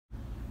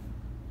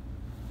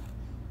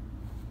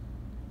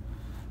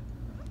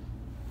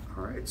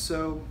right,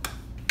 so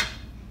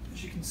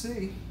as you can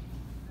see,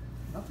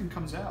 nothing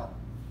comes out.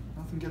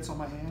 Nothing gets on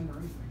my hand or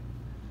anything.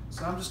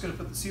 So I'm just going to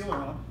put the sealer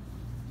on.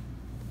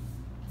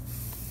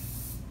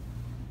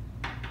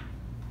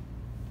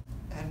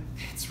 And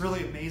it's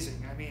really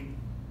amazing. I mean,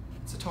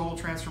 it's a total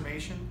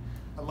transformation.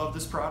 I love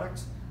this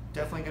product.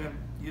 Definitely going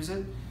to use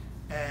it.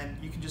 And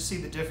you can just see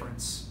the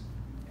difference.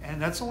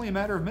 And that's only a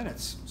matter of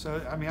minutes.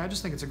 So, I mean, I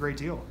just think it's a great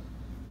deal.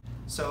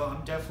 So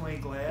I'm definitely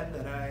glad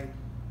that I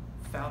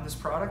found this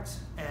product,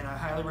 and I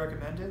highly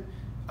recommend it.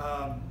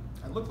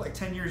 I look like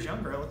 10 years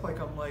younger. I look like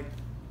I'm like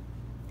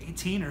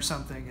 18 or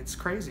something. It's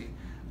crazy.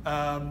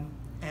 And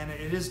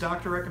it is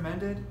doctor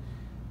recommended.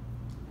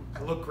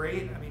 I look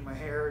great. I mean, my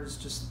hair is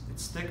just,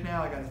 it's thick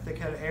now. I got a thick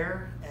head of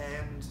hair,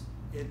 and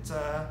it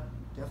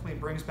definitely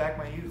brings back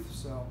my youth.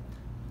 So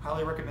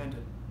highly recommend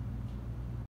it.